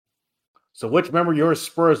So which member of your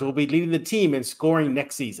Spurs will be leading the team in scoring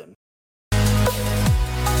next season?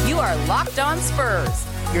 You are Locked On Spurs,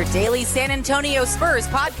 your daily San Antonio Spurs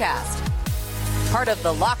podcast. Part of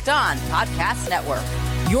the Locked On Podcast Network,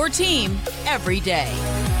 your team every day.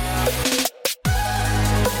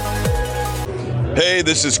 Hey,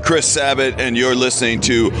 this is Chris Sabat, and you're listening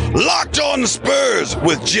to Locked On Spurs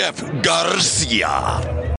with Jeff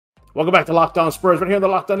Garcia. Welcome back to Locked On Spurs, right here on the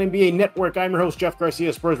Locked On NBA Network. I'm your host, Jeff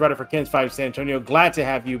Garcia, Spurs writer for KENS 5 San Antonio. Glad to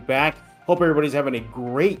have you back. Hope everybody's having a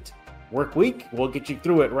great work week. We'll get you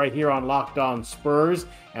through it right here on Locked On Spurs.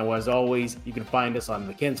 And as always, you can find us on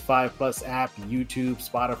the KENS 5 Plus app, YouTube,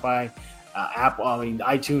 Spotify,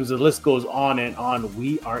 iTunes. The list goes on and on.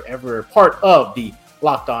 We are ever part of the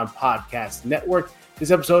Locked On Podcast Network. This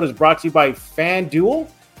episode is brought to you by FanDuel,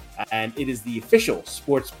 and it is the official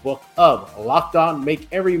sports book of Locked On. Make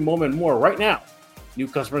every moment more. Right now, new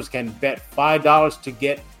customers can bet $5 to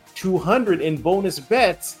get $200 in bonus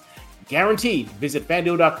bets guaranteed. Visit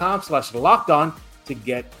FanDuel.com/LockedOn to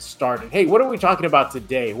get started. Hey, what are we talking about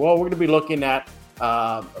today? Well, we're going to be looking at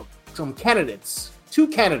two candidates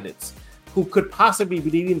who could possibly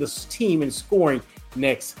be leading this team in scoring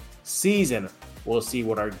next season. We'll see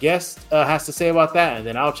what our guest has to say about that, and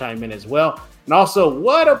then I'll chime in as well. And also,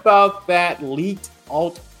 what about that leaked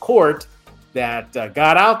alt court that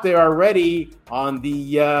got out there already on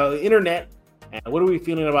the internet? And what are we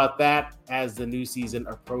feeling about that as the new season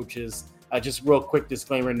approaches? Just real quick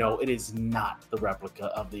disclaimer, no, it is not the replica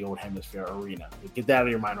of the old Hemisphere Arena. Get that out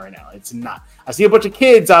of your mind right now. It's not. I see a bunch of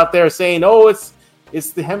kids out there saying, oh, it's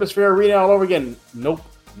the Hemisphere Arena all over again. Nope,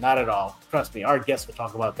 not at all. Trust me, our guests will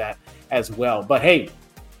talk about that as well. But hey,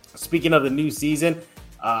 speaking of the new season,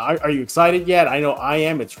 are you excited yet? I know I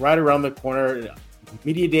am. It's right around the corner.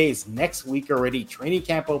 Media Day is next week already. Training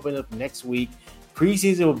camp opens up next week.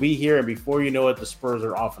 Preseason will be here, and before you know it, the Spurs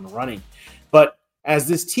are off and running. But as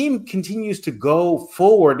this team continues to go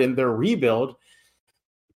forward in their rebuild,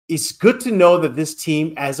 it's good to know that this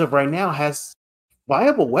team, as of right now, has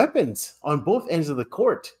viable weapons on both ends of the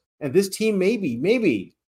court. And this team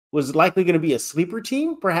maybe was likely going to be a sleeper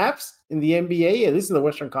team, perhaps, in the NBA, at least in the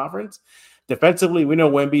Western Conference. Defensively, we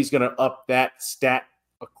know Wemby's going to up that stat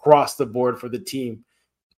across the board for the team.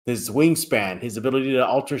 His wingspan, his ability to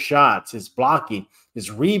alter shots, his blocking,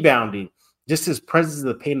 his rebounding, just his presence in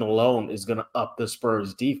the paint alone is going to up the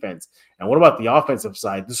Spurs defense. And what about the offensive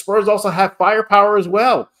side? The Spurs also have firepower as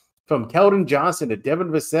well, from Keldon Johnson to Devin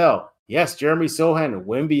Vassell. Yes, Jeremy Sohan,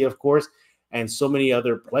 Wemby, of course, and so many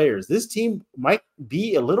other players. This team might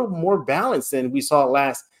be a little more balanced than we saw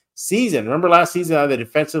last season. Remember last season, how the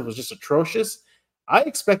defensive was just atrocious? I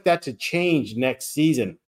expect that to change next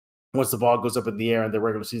season once the ball goes up in the air and the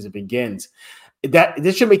regular season begins.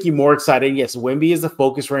 This should make you more excited. Yes, Wemby is the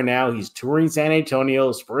focus right now. He's touring San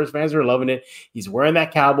Antonio. Spurs fans are loving it. He's wearing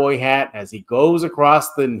that cowboy hat as he goes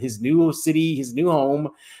across his new city, his new home.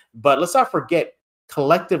 But let's not forget,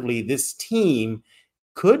 collectively, this team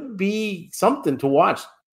could be something to watch.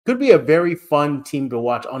 Could be a very fun team to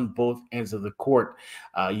watch on both ends of the court.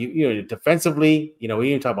 Defensively, we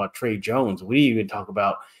even talk about Trey Jones. We even talk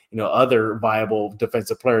about, other viable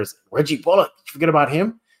defensive players. Reggie Bullock, forget about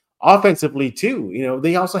him. Offensively, too,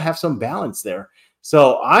 they also have some balance there.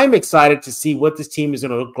 So I'm excited to see what this team is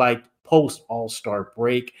going to look like post All-Star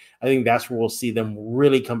break. I think that's where we'll see them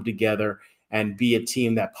really come together and be a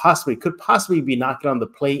team that could possibly be knocking on the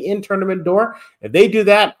play-in tournament door. If they do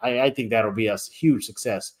that, I think that'll be a huge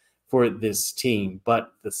success for this team.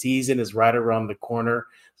 But the season is right around the corner.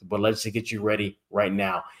 But let's just get you ready right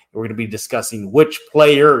now. We're going to be discussing which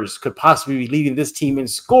players could possibly be leading this team in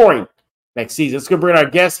scoring next season. Let's go bring our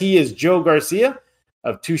guest. He is Joe Garcia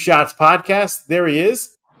of Two Shots Podcast. There he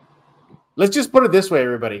is. Let's just put it this way,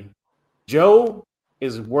 everybody. Joe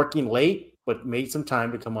is working late, but made some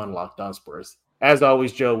time to come on Locked On Spurs. As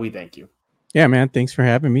always, Joe, we thank you. Yeah, man. Thanks for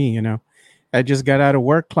having me. I just got out of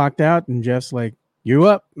work, clocked out, and Jeff's like, you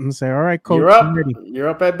up? And say, all right, coach. You're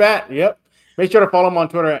up at bat. Yep. Make sure to follow him on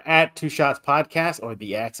Twitter at Two Shots Podcast, or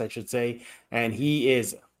the X, I should say. And he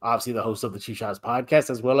is obviously the host of the Two Shots Podcast,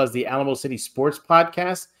 as well as the Alamo City Sports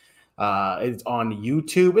Podcast. It's on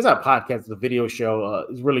YouTube. It's not a podcast, it's a video show.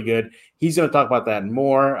 It's really good. He's going to talk about that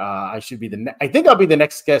more. I think I'll be the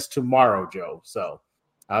next guest tomorrow, Joe. So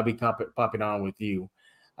I'll be popping on with you.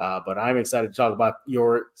 But I'm excited to talk about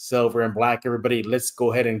your silver and black, everybody. Let's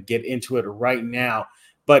go ahead and get into it right now.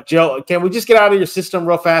 But, Joe, can we just get out of your system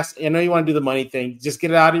real fast? I know you want to do the money thing. Just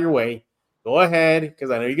get it out of your way. Go ahead,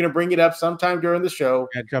 because I know you're going to bring it up sometime during the show.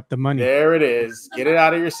 Got to drop the money. There it is. Get it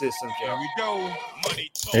out of your system, Joe. There we go.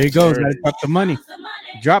 Money talk. There you go. Got to drop the money.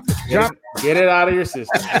 Drop it. Get it out of your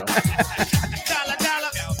system, Joe.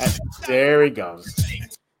 There he goes.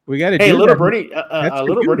 We got to Hey, do little that. birdie. That's for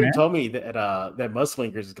Little you, birdie man. told me that that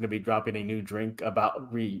Muslinkers is going to be dropping a new drink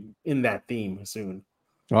in that theme soon.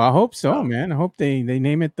 Well, I hope so, Oh. man. I hope they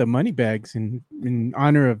name it the Money Bags in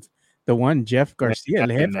honor of the one Jeff Garcia, El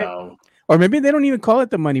Jefe. No, Or maybe they don't even call it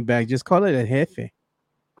the Money Bag, just call it El Jefe.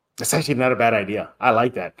 that's actually not a bad idea. I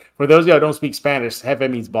like that. For those of you who don't speak Spanish, jefe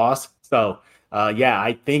means boss. So, yeah,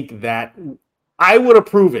 I think that I would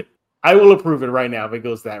approve it. I will approve it right now if it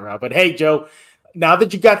goes that route. But hey, Joe, now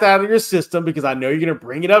that you got that out of your system, because I know you're going to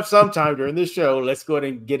bring it up sometime during the show, let's go ahead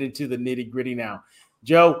and get into the nitty gritty now.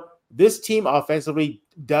 Joe, this team offensively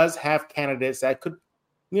does have candidates that could,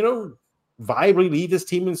 viably lead this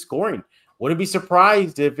team in scoring. Wouldn't be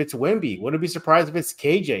surprised if it's Wemby. Wouldn't be surprised if it's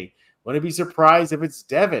KJ. Wouldn't be surprised if it's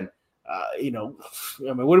Devin.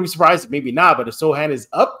 Wouldn't be surprised if maybe not, but if Sohan is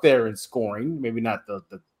up there in scoring, maybe not the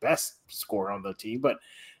best scorer on the team, but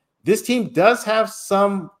this team does have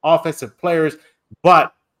some offensive players.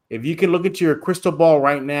 But if you can look into your crystal ball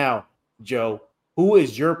right now, Joe, who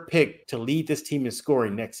is your pick to lead this team in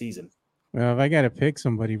scoring next season? Well, if I got to pick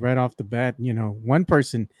somebody right off the bat, one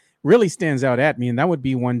person really stands out at me, and that would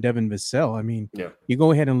be one Devin Vassell. I mean, You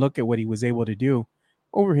go ahead and look at what he was able to do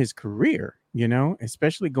over his career,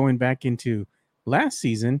 especially going back into last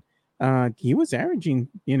season. He was averaging,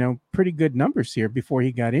 pretty good numbers here before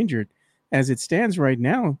he got injured. As it stands right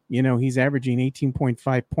now, he's averaging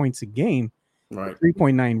 18.5 points a game, right?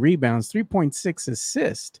 3.9 rebounds, 3.6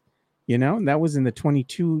 assists. That was in the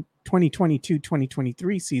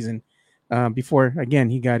 2022-2023 season before, again,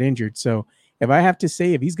 he got injured. So if I have to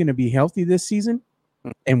say, if he's going to be healthy this season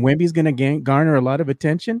and Wemby's going to garner a lot of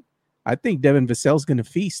attention, I think Devin Vassell's going to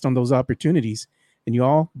feast on those opportunities. And you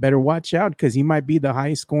all better watch out because he might be the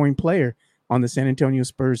highest scoring player on the San Antonio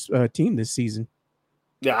Spurs team this season.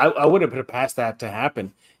 Yeah, I wouldn't put it past that to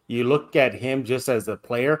happen. You look at him just as a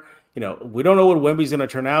player. We don't know what Wemby's going to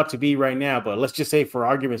turn out to be right now, but let's just say for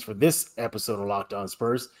arguments for this episode of Locked On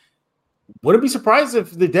Spurs, wouldn't be surprised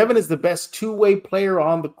if the Devin is the best two-way player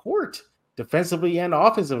on the court, defensively and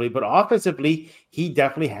offensively. But offensively, he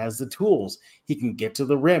definitely has the tools. He can get to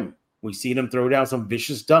the rim. We've seen him throw down some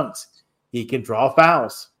vicious dunks. He can draw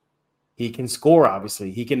fouls. He can score,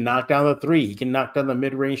 obviously. He can knock down the three. He can knock down the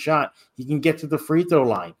mid-range shot. He can get to the free throw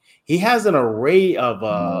line. He has an array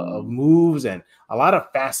of moves and a lot of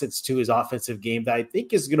facets to his offensive game that I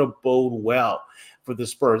think is going to bode well for the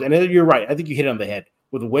Spurs. And you're right. I think you hit it on the head.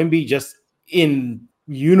 With Wemby just in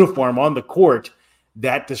uniform on the court,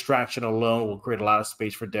 that distraction alone will create a lot of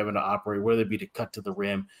space for Devin to operate, whether it be to cut to the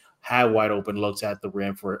rim, have wide open looks at the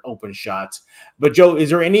rim for open shots. But, Joe,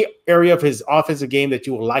 is there any area of his offensive game that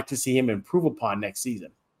you would like to see him improve upon next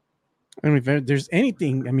season? I mean, if there's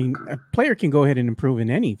anything, a player can go ahead and improve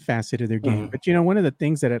in any facet of their game. But, one of the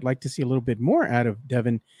things that I'd like to see a little bit more out of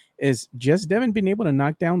Devin is just Devin being able to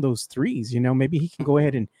knock down those threes. Maybe he can go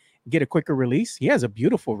ahead and get a quicker release. He has a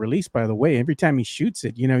beautiful release, by the way. Every time he shoots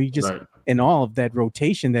it, you just in all of that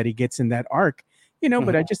rotation that he gets in that arc,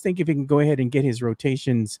 but I just think if he can go ahead and get his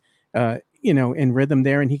rotations, in rhythm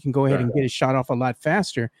there, and he can go ahead and get his shot off a lot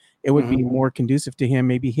faster, it would be more conducive to him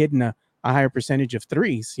maybe hitting a higher percentage of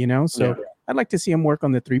threes, So I'd like to see him work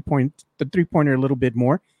on the three-pointer a little bit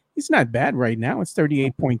more. He's not bad right now. It's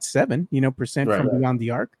 38.7, percent from beyond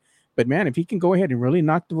the arc. But man, if he can go ahead and really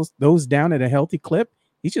knock those down at a healthy clip,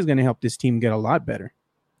 he's just going to help this team get a lot better.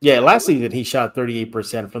 Yeah, last season he shot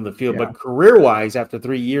 38% from the field, but career-wise, after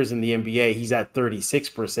 3 years in the NBA, he's at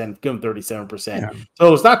 36%, give him 37%. Yeah.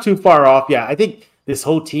 So it's not too far off. Yeah, I think this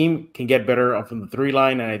whole team can get better from the three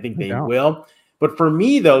line, and I think they will. But for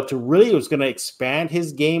me, though, to really what's going to expand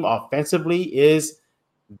his game offensively is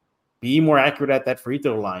be more accurate at that free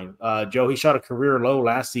throw line. Joe, he shot a career low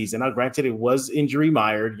last season. Now, granted, it was injury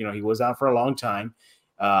mired. He was out for a long time.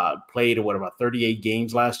 Played, about 38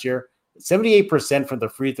 games last year. 78% from the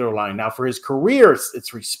free throw line. Now, for his career,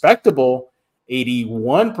 it's respectable,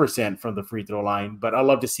 81% from the free throw line, but I'd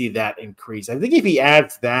love to see that increase. I think if he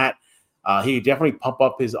adds that, he could definitely pump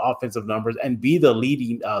up his offensive numbers and be the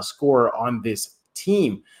leading scorer on this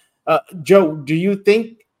team. Joe, do you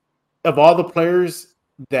think of all the players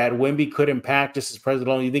that Wemby could impact just as president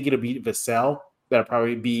alone, you think it'll be Vassell that'll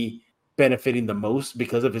probably be benefiting the most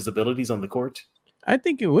because of his abilities on the court? I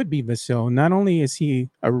think it would be Vassell. Not only is he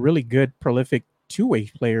a really good, prolific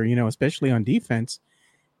two-way player, especially on defense,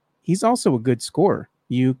 he's also a good scorer.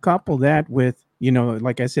 You couple that with,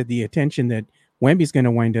 like I said, the attention that Wemby's going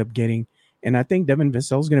to wind up getting, and I think Devin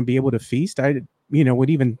Vassell's going to be able to feast. I, would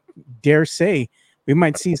even dare say we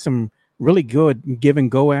might see some really good give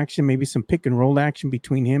and go action, maybe some pick and roll action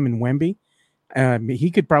between him and Wemby.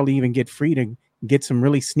 He could probably even get free to get some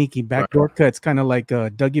really sneaky backdoor cuts, kind of like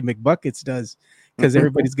Dougie McBuckets does, because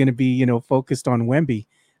everybody's going to be, focused on Wemby.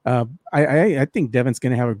 I think Devin's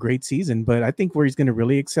going to have a great season, but I think where he's going to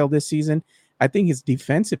really excel this season, I think his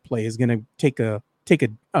defensive play is going to take a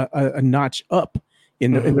notch up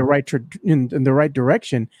in the right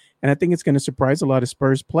direction, and I think it's going to surprise a lot of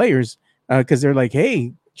Spurs players because they're like,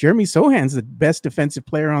 hey, Jeremy Sohan's the best defensive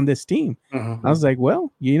player on this team. I was like,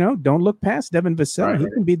 well, don't look past Devin Vassell. He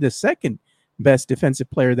can be the second best defensive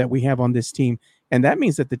player that we have on this team. And that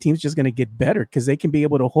means that the team's just going to get better because they can be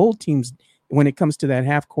able to hold teams when it comes to that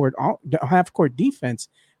half court defense,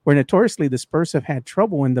 where notoriously the Spurs have had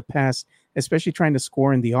trouble in the past, especially trying to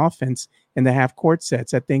score in the offense in the half court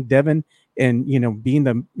sets. I think Devin, and being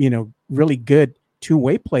the really good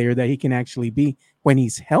two-way player that he can actually be when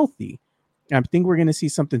he's healthy, I think we're going to see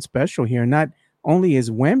something special here. Not only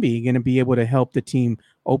is Wemby going to be able to help the team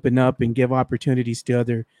open up and give opportunities to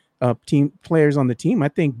other team players on the team, I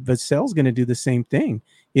think Vassell's going to do the same thing.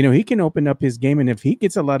 He can open up his game, and if he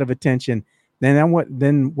gets a lot of attention, then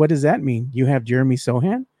what does that mean? You have Jeremy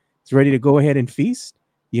Sohan, he's ready to go ahead and feast.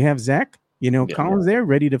 You have Zach, Collins there,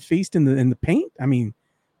 ready to feast in the paint. I mean,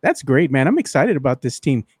 that's great, man. I'm excited about this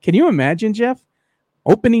team. Can you imagine, Jeff,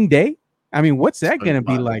 opening day? I mean, what's that going to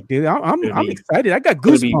be like, dude? I'm excited. I got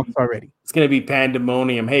goosebumps already. It's going to be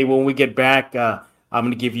pandemonium. Hey, when we get back, I'm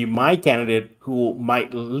going to give you my candidate who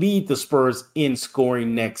might lead the Spurs in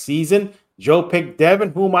scoring next season. Joe picked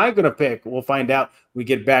Devin. Who am I going to pick? We'll find out when we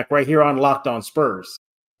get back right here on Locked On Spurs.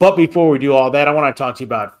 But before we do all that, I want to talk to you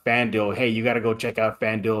about FanDuel. Hey, you got to go check out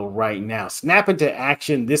FanDuel right now. Snap into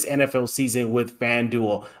action this NFL season with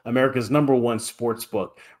FanDuel, America's #1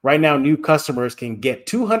 sportsbook. Right now, new customers can get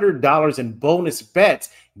 $200 in bonus bets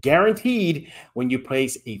guaranteed when you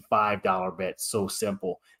place a $5 bet. So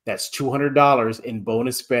simple. That's $200 in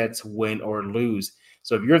bonus bets, win or lose.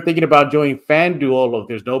 So if you're thinking about joining FanDuel, look,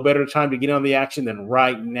 there's no better time to get on the action than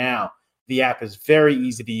right now. The app is very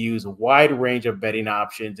easy to use, a wide range of betting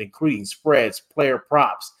options, including spreads, player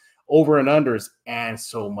props, over and unders, and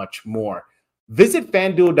so much more. Visit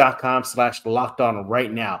FanDuel.com/lockedon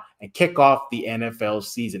right now and kick off the NFL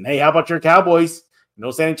season. Hey, how about your Cowboys?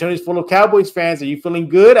 San Antonio's full of Cowboys fans. Are you feeling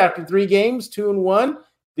good after 3 games, 2-1?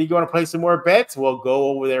 Think you want to play some more bets? Well, go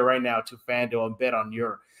over there right now to FanDuel and bet on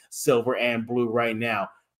your silver and blue right now.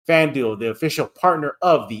 FanDuel, the official partner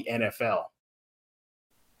of the NFL.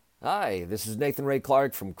 Hi, this is Nathan Ray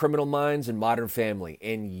Clark from Criminal Minds and Modern Family.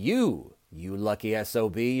 And you lucky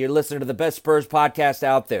SOB, you're listening to the best Spurs podcast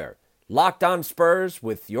out there. Locked On Spurs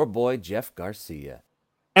with your boy, Jeff Garcia.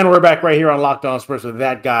 And we're back right here on Locked On Spurs with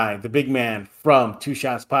that guy, the big man from Two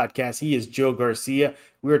Shots Podcast. He is Joe Garcia.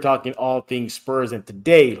 We are talking all things Spurs. And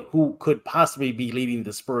today, who could possibly be leading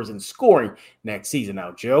the Spurs in scoring next season?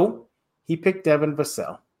 Now, Joe, he picked Devin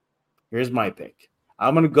Vassell. Here's my pick.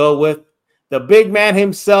 I'm going to go with the big man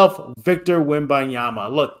himself, Victor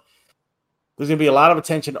Wembanyama. Look, there's going to be a lot of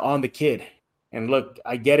attention on the kid. And look,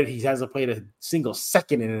 I get it. He hasn't played a single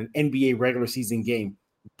second in an NBA regular season game.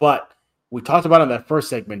 But we talked about in that first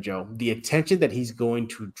segment, Joe, the attention that he's going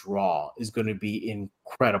to draw is going to be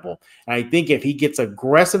incredible. And I think if he gets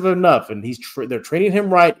aggressive enough and they're training him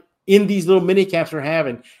right in these little mini camps we're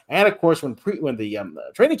having, and of course when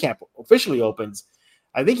the training camp officially opens,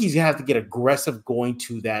 I think he's going to have to get aggressive going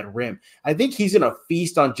to that rim. I think he's going to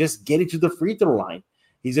feast on just getting to the free throw line.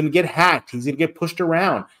 He's going to get hacked. He's going to get pushed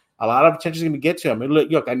around. A lot of attention is going to get to him. And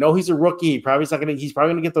look, I know he's a rookie. He's probably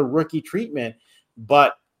going to get the rookie treatment,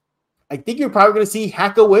 but I think you're probably going to see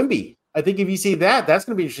Hacka Wemby. I think if you see that, that's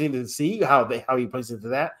going to be interesting to see how he plays into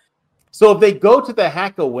that. So if they go to the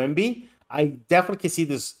Hacka Wemby, I definitely can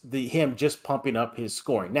see him just pumping up his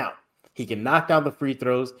scoring. Now, he can knock down the free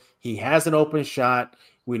throws. He has an open shot.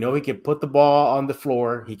 We know he can put the ball on the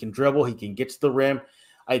floor. He can dribble. He can get to the rim.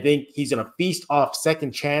 I think he's going to feast off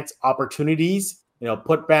second chance opportunities,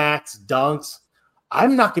 putbacks, dunks.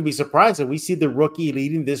 I'm not going to be surprised if we see the rookie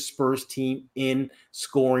leading this Spurs team in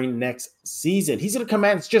scoring next season. He's going to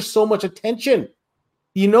command just so much attention.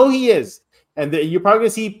 He is. And you're probably going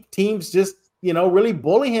to see teams just, really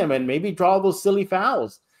bully him and maybe draw those silly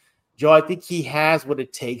fouls. Joe, I think he has what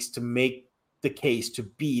it takes to make the case to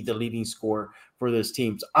be the leading scorer for this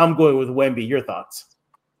team. So I'm going with Wemby. Your thoughts?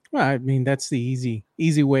 Well, I mean, that's the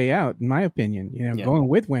easy way out, in my opinion. Going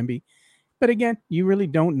with Wemby. But again, you really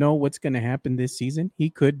don't know what's going to happen this season. He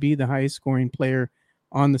could be the highest scoring player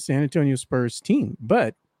on the San Antonio Spurs team.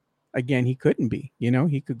 But again, he couldn't be.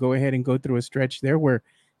 He could go ahead and go through a stretch there where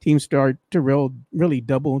teams start to really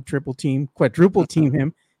double, triple team, quadruple team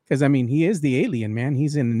him. Because, I mean, he is the alien, man.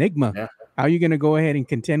 He's an enigma. Yeah. How are you going to go ahead and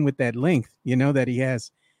contend with that length, that he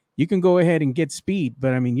has? You can go ahead and get speed,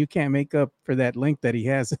 but I mean, you can't make up for that length that he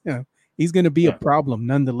has. He's going to be a problem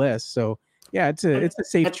nonetheless. So yeah, it's a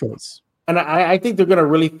safe choice. And I think they're going to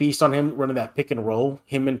really feast on him running that pick and roll,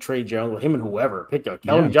 him and Trey Jones, or him and whoever. Pick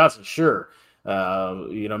Keldon Johnson, sure.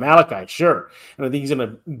 Malachi, sure. And I think he's going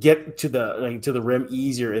to get to the rim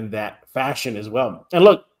easier in that fashion as well. And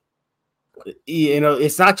look,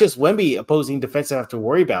 it's not just Wemby opposing defense to have to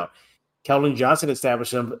worry about. Keldon Johnson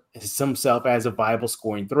established himself as a viable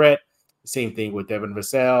scoring threat. Same thing with Devin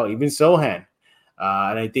Vassell, even Sohan.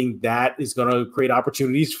 And I think that is going to create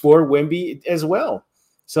opportunities for Wemby as well.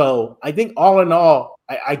 So I think all in all,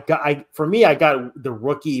 I got the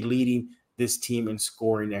rookie leading this team in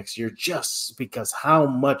scoring next year, just because how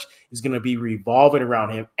much is going to be revolving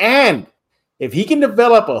around him. And if he can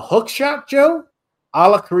develop a hook shot, Joe, a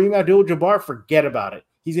la Kareem Abdul-Jabbar, forget about it.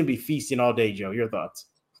 He's going to be feasting all day, Joe. Your thoughts?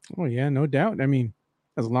 Oh, yeah, no doubt. I mean,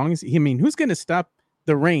 as long as who's going to stop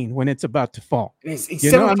the rain when it's about to fall? He's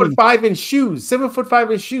 7'5" in shoes.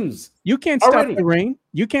 7'5" in shoes. You can't stop the rain.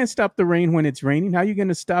 You can't stop the rain when it's raining. How are you going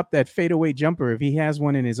to stop that fadeaway jumper if he has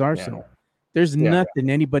one in his arsenal? Yeah. There's nothing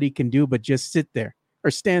anybody can do but just sit there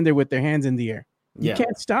or stand there with their hands in the air. You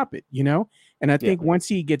can't stop it, And I think once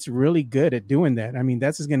he gets really good at doing that, I mean,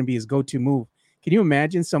 that's going to be his go-to move. Can you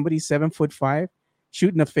imagine somebody 7'5"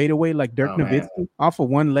 shooting a fadeaway like Dirk Nowitzki off of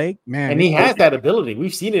one leg? Man, and he has that ability.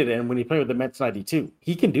 We've seen it when he played with the Mets 92.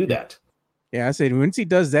 He can do that. Yeah, I said once he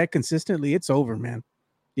does that consistently, it's over, man.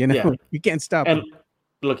 You can't stop him.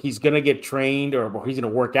 Look, he's going to get trained or he's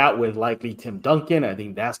going to work out with likely Tim Duncan. I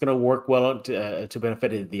think that's going to work well to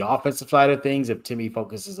benefit the offensive side of things if Timmy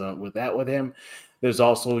focuses on with him. There's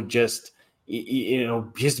also just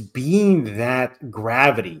being that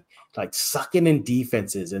gravity, like sucking in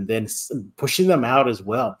defenses and then pushing them out as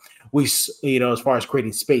well. As far as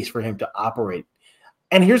creating space for him to operate.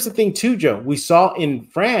 And here's the thing too, Joe. We saw in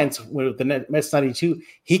France with the Mets 92,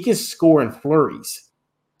 he can score in flurries.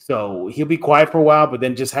 So he'll be quiet for a while, but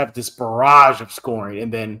then just have this barrage of scoring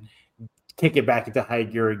and then kick it back into high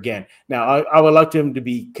gear again. Now, I would like him to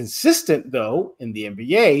be consistent, though, in the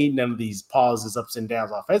NBA. None of these pauses, ups and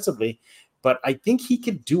downs offensively. But I think he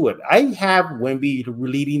could do it. I have Wemby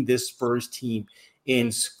leading this Spurs team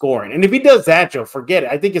in scoring. And if he does that, Joe, forget it.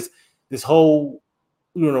 I think it's this whole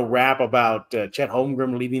rap about Chet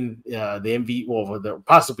Holmgren leading the MVP,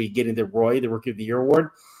 possibly getting the Rookie of the Year award.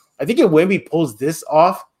 I think if Wemby pulls this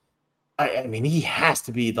off, I mean, he has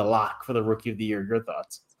to be the lock for the Rookie of the Year. Your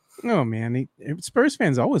thoughts? Oh, man. Spurs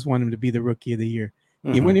fans always want him to be the Rookie of the Year.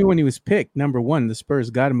 Mm-hmm. Even when he was picked number one, the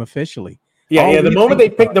Spurs got him officially. Yeah. The moment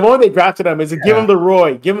they drafted him is give him the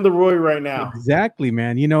Roy. Give him the Roy right now. Exactly,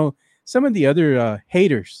 man. Some of the other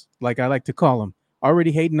haters, like I like to call them,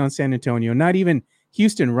 already hating on San Antonio. Not even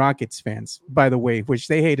Houston Rockets fans, by the way, which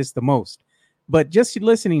they hate us the most. But just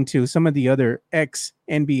listening to some of the other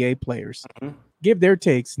ex-NBA players give their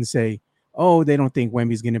takes and say, oh, they don't think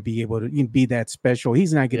Wemby's going to be able to be that special.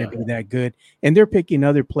 He's not going to be that good. And they're picking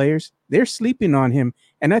other players. They're sleeping on him.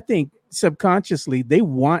 And I think subconsciously they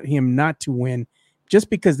want him not to win just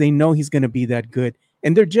because they know he's going to be that good.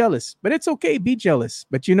 And they're jealous. But it's okay. Be jealous.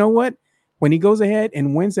 But you know what? When he goes ahead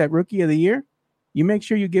and wins that Rookie of the Year, you make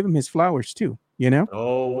sure you give him his flowers too.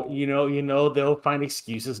 Oh, they'll find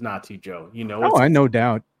excuses not to, Joe. I no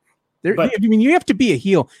doubt. You have to be a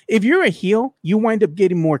heel. If you're a heel, you wind up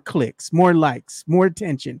getting more clicks, more likes, more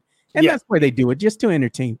attention. And that's why they do it, just to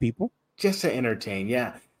entertain people. Just to entertain,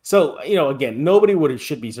 yeah. So, again, nobody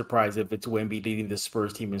should be surprised if it's Wemby leading the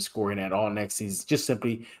Spurs team in scoring at all next season, just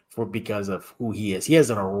simply because of who he is. He has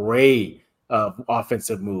an array of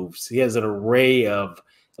offensive moves. He has an array of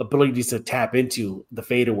abilities to tap into the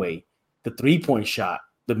fadeaway, the three-point shot,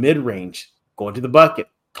 the mid-range, going to the bucket,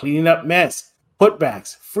 cleaning up mess,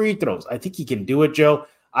 putbacks, free throws. I think he can do it, Joe.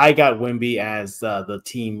 I got Wemby as the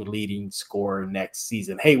team leading scorer next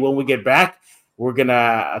season. Hey, when we get back, we're going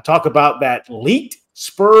to talk about that leaked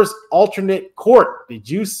Spurs alternate court. Did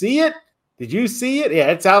you see it? Yeah,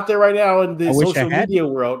 it's out there right now in the social media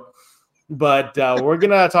world. But we're going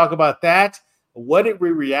to talk about that. What did we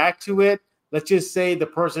react to it? Let's just say the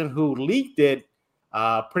person who leaked it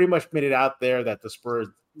pretty much made it out there that the Spurs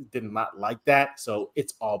did not like that. So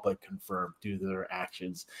it's all but confirmed due to their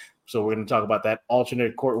actions. So we're going to talk about that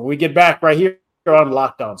alternate court when we get back right here on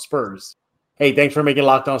Locked On Spurs. Hey, thanks for making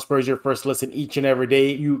Locked On Spurs your first listen each and every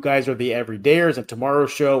day. You guys are the everydayers. And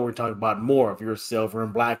tomorrow's show, we're talking about more of your silver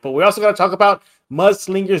and black. But we also got to talk about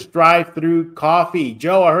Mudslingers Drive-Thru Coffee.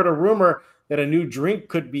 Joe, I heard a rumor that a new drink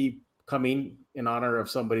could be coming in honor of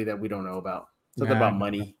somebody that we don't know about. Something about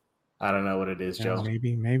money. I don't know what it is, Joe.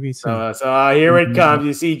 Maybe so. So here it comes.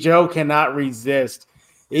 You see, Joe cannot resist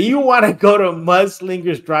You want to go to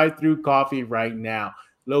Mudslingers Drive-Thru Coffee right now,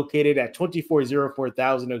 located at 2404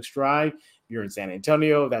 Thousand Oaks Drive. If you're in San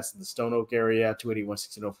Antonio, that's in the Stone Oak area,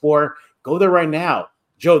 281-1604. Go there right now.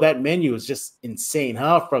 Joe, that menu is just insane,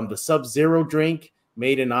 huh? From the Sub-Zero drink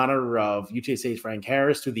made in honor of UTSA's Frank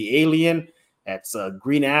Harris to the Alien. That's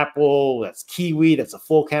green apple. That's kiwi. That's a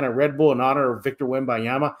full can of Red Bull in honor of Victor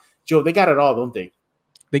Wembanyama. Joe, they got it all, don't they?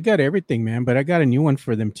 They got everything, man. But I got a new one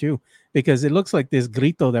for them too, because it looks like this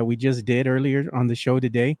grito that we just did earlier on the show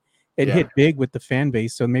today. It hit big with the fan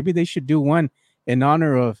base. So maybe they should do one in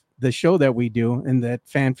honor of the show that we do and that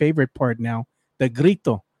fan favorite part now, the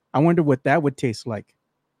grito. I wonder what that would taste like.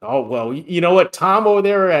 Oh, well, you know what? Tom over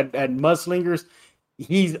there at Mudslingers,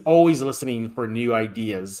 he's always listening for new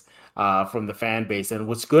ideas from the fan base. And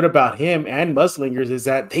what's good about him and Mudslingers is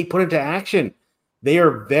that they put into action. They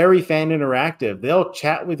are very fan interactive. They'll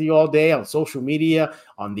chat with you all day on social media,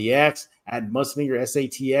 on the X, at Mudslinger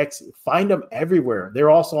SATX. Find them everywhere.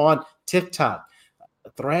 They're also on TikTok,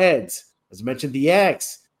 Threads, as mentioned, the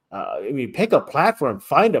X. Pick a platform.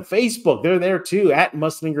 Find a Facebook. They're there too, at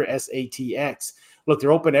Mudslinger SATX. Look,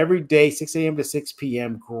 they're open every day, 6 a.m. to 6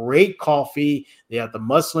 p.m. Great coffee. They have the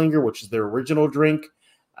Mudslinger, which is their original drink.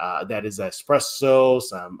 That is espresso,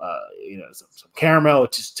 some caramel.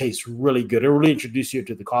 It just tastes really good. It really introduces you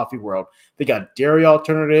to the coffee world. They got dairy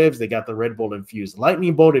alternatives. They got the Red Bull infused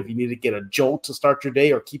lightning bolt if you need to get a jolt to start your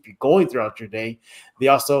day or keep you going throughout your day. They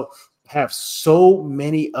also have so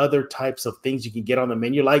many other types of things you can get on the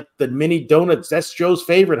menu, like the mini donuts. That's Joe's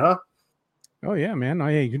favorite, huh? Oh, yeah, man. Oh,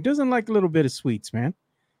 yeah. Who doesn't like a little bit of sweets, man?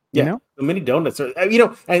 You know, the mini donuts are,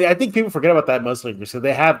 and I think people forget about that Mudslingers. So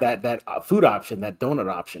they have that food option, that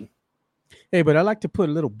donut option. Hey, but I like to put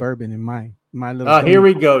a little bourbon in my little. Oh, here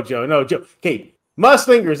we go, Joe. No, Joe. Okay,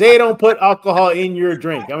 Mudslingers, they don't put alcohol in your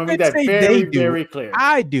drink. I'm gonna make that very clear.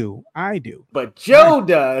 I do. But Joe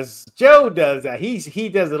does. Joe does that. He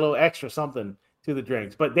does a little extra something to the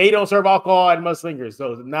drinks, but they don't serve alcohol at Mudslingers,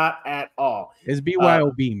 so not at all. It's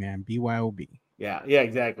BYOB, man. BYOB. Yeah,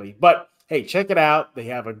 exactly. But hey, check it out. They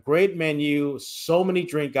have a great menu, so many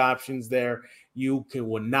drink options there. You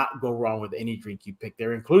will not go wrong with any drink you pick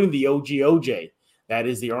there, including the OG OJ. That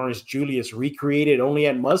is the Orange Julius, recreated only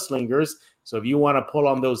at Mudslingers. So if you want to pull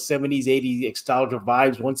on those 70s, 80s nostalgia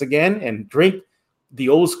vibes once again and drink the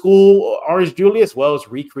old school Orange Julius, well, it's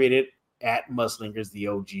recreated at Mudslingers, the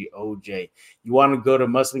OG OJ. You want to go to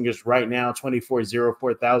Mudslingers right now,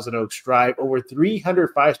 2404 Thousand Oaks Drive. Over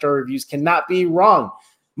 300 5-star reviews. Cannot be wrong.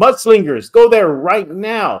 Mudslingers, go there right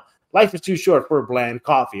now. Life is too short for a bland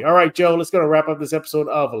coffee. All right, Joe, let's go to wrap up this episode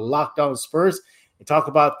of Locked On Spurs and talk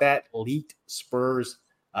about that leaked Spurs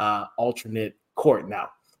alternate court.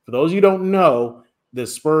 Now, for those you don't know, the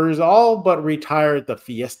Spurs all but retired the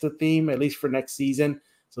Fiesta theme, at least for next season.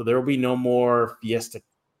 So there will be no more Fiesta.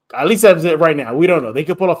 At least as of right now. We don't know. They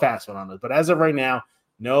could pull a fast one on us. But as of right now,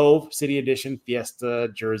 no City Edition Fiesta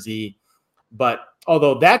jersey. But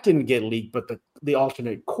although that didn't get leaked, but the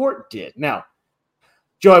alternate court did. Now,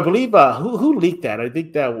 Joe, I believe who leaked that? I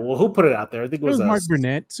think that who put it out there? I think it was Mark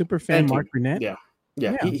Burnett, super fan Mark Burnett.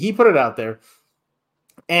 Yeah. He put it out there.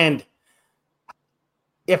 And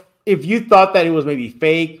if you thought that it was maybe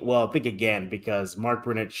fake, well, think again, because Mark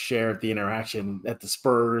Burnett shared the interaction that the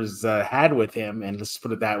Spurs had with him, and let's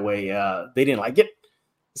put it that way, they didn't like it.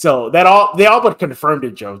 So they all but confirmed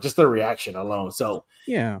it, Joe, just the reaction alone. So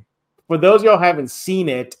yeah, for those of y'all who haven't seen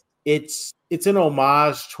it, it's an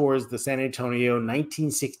homage towards the San Antonio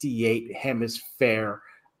 1968 Hemisphere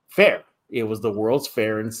Fair. It was the World's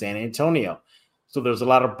Fair in San Antonio. So there's a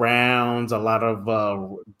lot of browns, a lot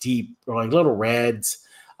of deep, like little reds.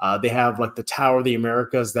 They have like the Tower of the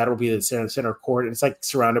Americas. That'll be the center court. It's like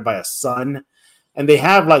surrounded by a sun. And they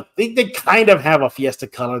have like, they kind of have a Fiesta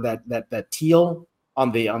color, that teal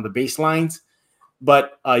on the baselines.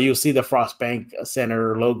 But you'll see the Frost Bank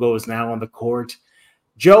Center logo is now on the court.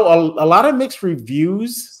 Joe, a lot of mixed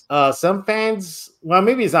reviews. Some fans, well,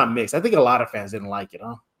 maybe it's not mixed. I think a lot of fans didn't like it,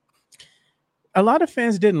 huh? A lot of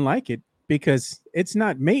fans didn't like it because it's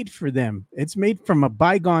not made for them. It's made from a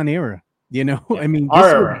bygone era. You know, I mean,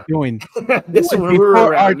 this was doing this was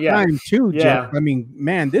before our time too, Jeff. I mean,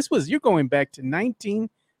 man, you're going back to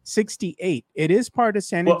 1968. It is part of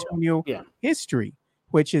San Antonio history,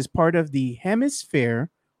 which is part of the Hemisphere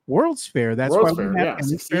World's Fair. That's why we have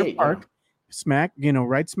Hemisphere Park,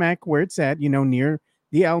 right smack where it's at, near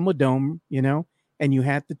the Alamo Dome, and you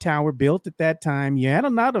had the tower built at that time. You had a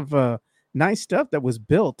lot of nice stuff that was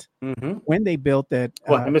built when they built that.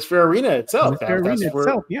 Hemisphere Arena itself.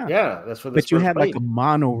 Yeah, that's where. But you had like a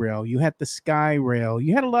monorail. You had the Sky Rail.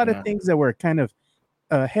 You had a lot of things that were kind of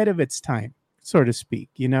ahead of its time, so to speak.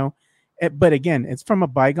 But again, it's from a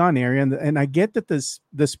bygone area, and I get that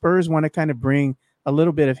the Spurs want to kind of bring a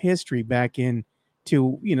little bit of history back in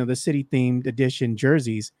to the city themed edition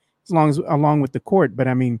jerseys, along with the court. But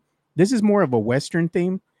I mean, this is more of a Western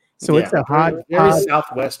theme, so it's a very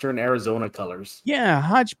southwestern Arizona colors. Yeah,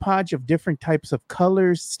 hodgepodge of different types of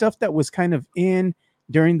colors, stuff that was kind of in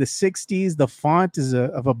during the 60s. The font is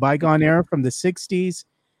of a bygone era from the 60s.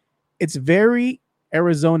 It's very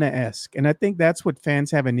Arizona-esque, and I think that's what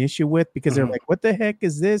fans have an issue with, because they're like, what the heck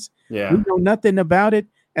is this? Yeah, we know nothing about it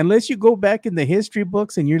unless you go back in the history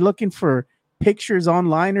books and you're looking for pictures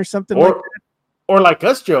online or something like that. Or like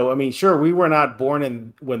us, Joe. I mean, sure, we were not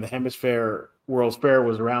born when the Hemisphere World's Fair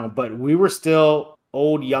was around, but we were still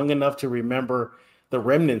young enough to remember the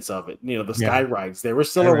remnants of it. The sky rides, they were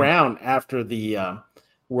still around after the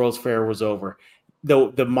World's Fair was over.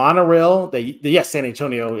 The monorail, San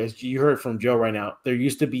Antonio, as you heard from Joe right now, there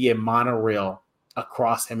used to be a monorail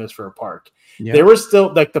across Hemisphere Park. Yeah. There were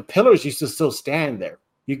still, like, the pillars used to still stand there.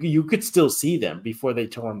 You could still see them before they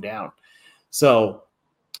tore them down. So,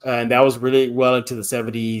 and that was really well into the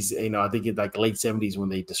 70s. I think in like late 70s when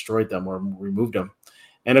they destroyed them or removed them.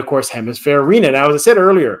 And of course, Hemisphere Arena. Now, as I said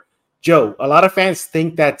earlier, Joe, a lot of fans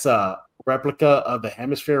think that's a replica of the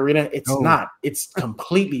Hemisphere Arena. It's not. It's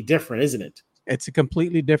completely different, isn't it? It's a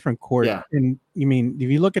completely different court. Yeah. And you mean, if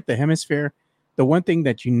you look at the Hemisphere, the one thing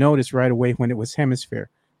that you noticed right away when it was Hemisphere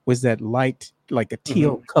was that light, like a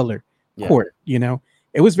teal color court.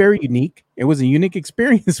 It was very unique. It was a unique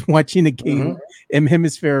experience watching the game in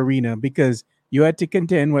Hemisphere Arena, because you had to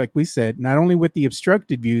contend, like we said, not only with the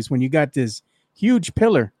obstructed views when you got this huge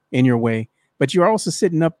pillar in your way, but you're also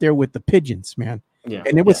sitting up there with the pigeons, man. Yeah.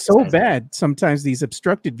 And it was so bad sometimes, these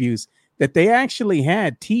obstructed views, that they actually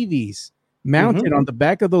had TVs mounted on the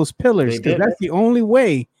back of those pillars, because that's the only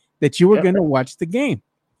way that you were going to watch the game.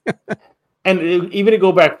 And even to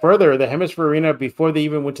go back further, the Hemisphere Arena, before they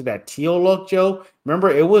even went to that teal look, Joe, remember,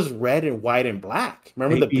 it was red and white and black.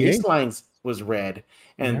 Remember, the baselines was red,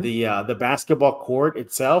 and the basketball court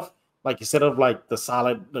itself, like, instead of like the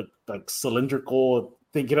solid, like cylindrical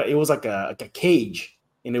thing, it was like a cage,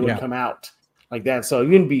 and it would come out like that. So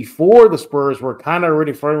even before the Spurs were kind of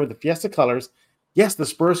already flirting with the Fiesta colors, yes, the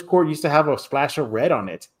Spurs court used to have a splash of red on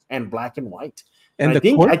it and black and white. And I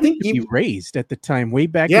think you raised at the time, way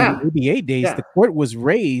back in the ABA days, the court was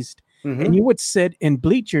raised, and you would sit in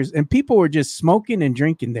bleachers, and people were just smoking and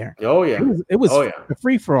drinking there. Oh yeah, it was a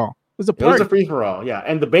free for all. It was a party. It was a free for all. Yeah,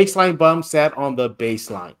 and the baseline bum sat on the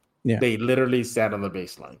baseline. Yeah, they literally sat on the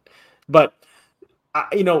baseline. But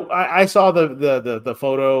I saw the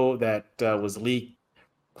photo that was leaked.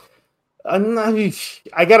 I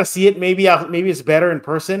gotta see it. Maybe it's better in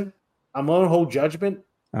person. I'm gonna hold judgment.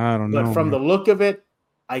 I don't know. But from the look of it,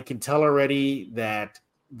 I can tell already that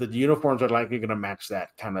the uniforms are likely going to match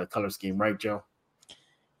that kind of color scheme, right, Joe?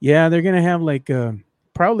 Yeah, they're going to have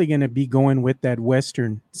probably going to be going with that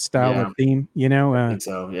Western style of theme. I think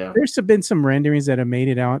so. Yeah. There's been some renderings that have made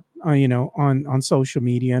it out, on social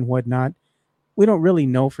media and whatnot. We don't really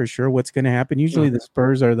know for sure what's going to happen. Usually, the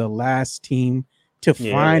Spurs are the last team to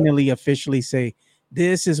finally officially say,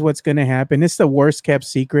 this is what's going to happen. It's the worst kept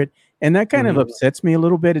secret. And that kind of upsets me a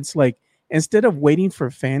little bit. It's like, instead of waiting for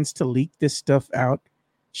fans to leak this stuff out,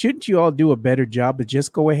 shouldn't you all do a better job of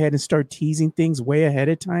just go ahead and start teasing things way ahead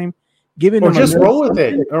of time? Or just roll with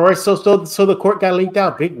it. All right. So the court got leaked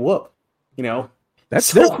out. Big whoop.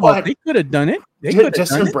 That's their fault. They could have done it. They could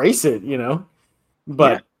just embrace it.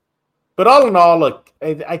 But all in all, look,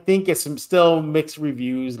 I think it's some still mixed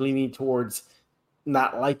reviews leaning towards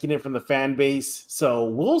not liking it from the fan base. So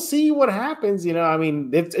we'll see what happens. I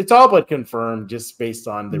mean, it's all but confirmed just based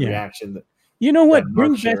on the reaction. You know what?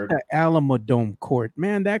 Bring back the Alamo Dome court.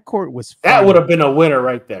 Man, that court was fun. That would have been a winner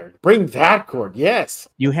right there. Bring that court. Yes.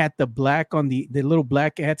 You had the black on the little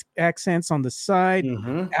black accents on the side.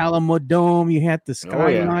 Alamo Dome. You had the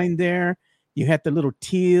skyline there. You had the little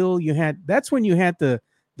teal. That's when you had the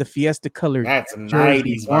Fiesta color. That's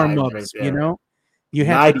 90s warm-ups, right there. You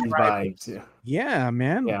had 90s vibes. Yeah,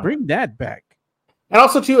 man. Yeah. Bring that back. And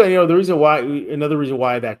also, too, another reason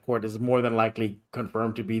why that court is more than likely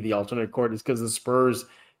confirmed to be the alternate court is because the Spurs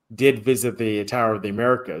did visit the Tower of the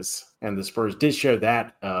Americas, and the Spurs did share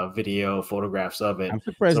that video, photographs of it. I'm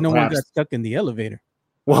surprised no one got stuck in the elevator.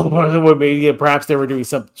 Well, maybe perhaps they were doing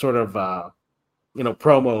some sort of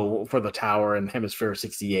promo for the tower in Hemisphere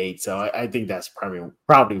 68. So I think that's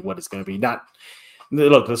probably what it's going to be.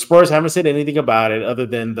 Look, the Spurs haven't said anything about it other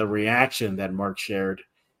than the reaction that Mark shared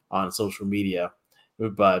on social media.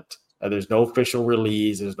 But there's no official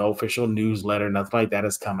release. There's no official newsletter. Nothing like that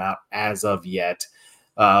has come out as of yet.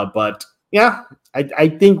 But Yeah, I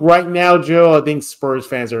think right now, Joe, I think Spurs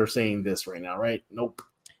fans are saying this right now, right? Nope.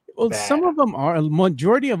 Well, Bad. some of them are, a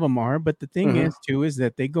majority of them are, but the thing Mhm. is too is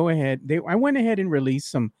that they go ahead. I went ahead and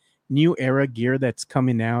released some new era gear that's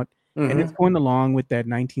coming out, and it's Mhm. going along with that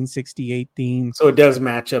 1968 theme. So it does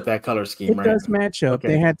match up that color scheme, It right? does match up.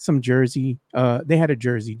 They Okay. had some jersey. They had a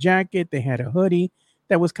jersey jacket. They had a hoodie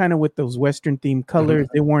that was kind of with those Western themed colors.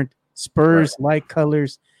 They weren't Spurs like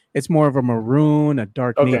colors. It's more of a maroon, a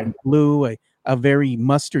dark Okay. navy blue, a very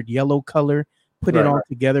mustard yellow color. Put it Right. all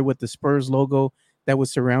together with the Spurs logo that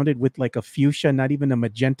was surrounded with like a fuchsia, not even a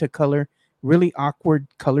magenta color. Really awkward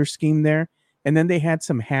color scheme there. And then they had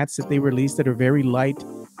some hats that they released that are very light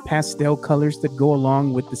pastel colors that go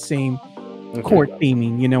along with the same court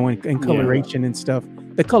theming, you know, and coloration and stuff,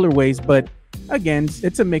 the colorways. But again,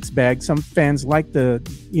 it's a mixed bag. Some fans like the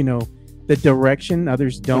direction,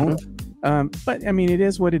 others don't. But I mean, it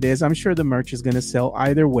is what it is. I'm sure the merch is going to sell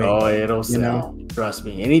either way. Oh, it'll sell. know? Trust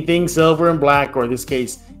me. Anything silver and black, or in this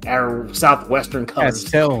case, our Southwestern colors,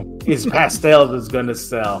 Pastel. is pastel is going to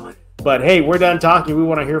sell. But hey, we're done talking. We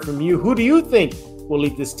want to hear from you. Who do you think will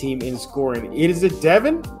lead this team in scoring? Is it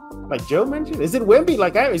Devin, like Joe mentioned? Is it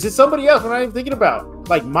Wemby? Is it somebody else we're not even thinking about?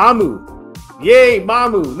 Like Mamu. Yay,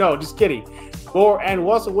 Mamu. No, just kidding. And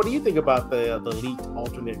also, what do you think about the leaked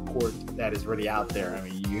alternate court that is already out there? I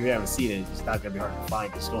mean, you haven't seen it. It's not going to be hard to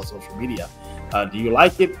find. Just go on social media. Do you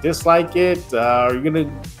like it? Dislike it? Are you going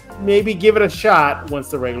to maybe give it a shot once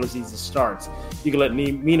the regular season starts? You can let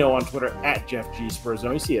me know on Twitter at Jeff G Spurs.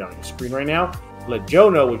 You see it on your screen right now. Let Joe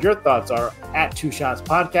know what your thoughts are at Two Shots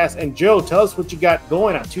Podcast. And Joe, tell us what you got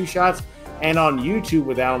going on Two Shots and on YouTube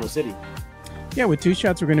with Alamo City. Yeah, with Two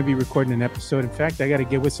Shots, we're going to be recording an episode. In fact, I got to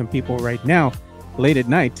get with some people right now, late at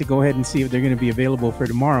night, to go ahead and see if they're going to be available for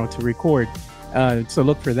tomorrow to record. So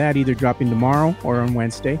look for that either dropping tomorrow or on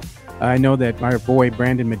Wednesday. I know that our boy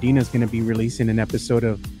Brandon Medina is going to be releasing an episode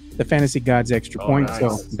of the Fantasy Gods Extra Point, nice.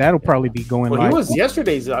 So that'll probably be going live. He was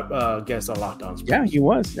yesterday's guest on Locked On Spurs. Yeah, he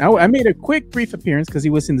was. I made a quick, brief appearance because he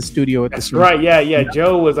was in the studio at That's the right. Yeah.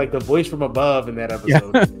 Joe was like the voice from above in that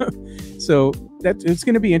episode. Yeah. So it's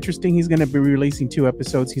going to be interesting. He's going to be releasing 2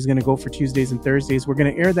 episodes. He's going to go for Tuesdays and Thursdays. We're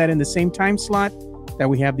going to air that in the same time slot that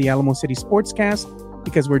we have the Alamo City Sportscast,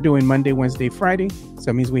 because we're doing Monday, Wednesday, Friday. So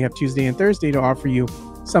that means we have Tuesday and Thursday to offer you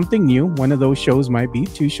something new. One of those shows might be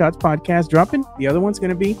Two Shots Podcast dropping. The other one's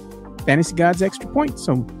going to be Fantasy Gods Extra Point.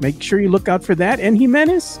 So make sure you look out for that. And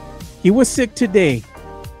Jimenez, he was sick today.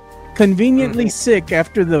 Conveniently sick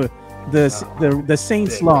after the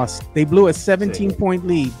Saints lost. They blew a 17-point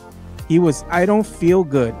lead. He was, I don't feel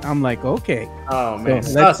good. I'm like, okay. Oh, man.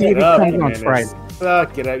 So let's see if it comes on Friday.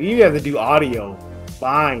 Suck it up. You have to do audio.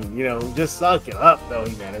 Fine. Just suck it up, though,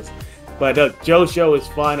 Jimenez. But Joe's show is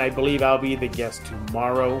fun. I believe I'll be the guest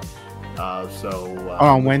tomorrow.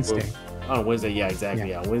 On Wednesday. On Wednesday, yeah, exactly.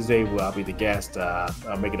 Yeah. On Wednesday, I'll be the guest,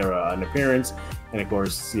 making an appearance. And of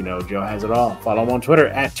course, Joe has it all. Follow him on Twitter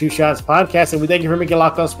at Two Shots Podcast. And we thank you for making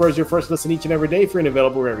Locked On Spurs your first listen each and every day. Free and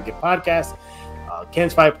available wherever you get podcasts.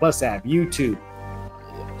 Ken's 5 Plus app, YouTube,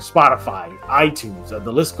 Spotify, iTunes.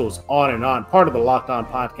 The list goes on and on. Part of the Locked On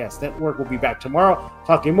Podcast Network. We'll be back tomorrow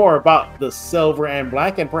talking more about the silver and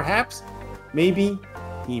black, and perhaps maybe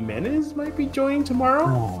Jimenez might be joining tomorrow.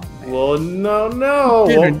 Oh, well, no.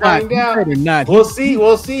 We'll find out. Not. We'll see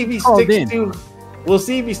if he sticks to. We'll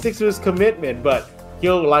see if he sticks to his commitment, but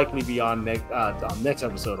he'll likely be on next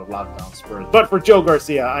episode of Locked On Spurs. But for Joe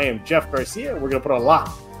Garcia, I am Jeff Garcia. We're gonna put a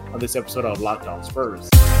lock on this episode of Locked On Spurs.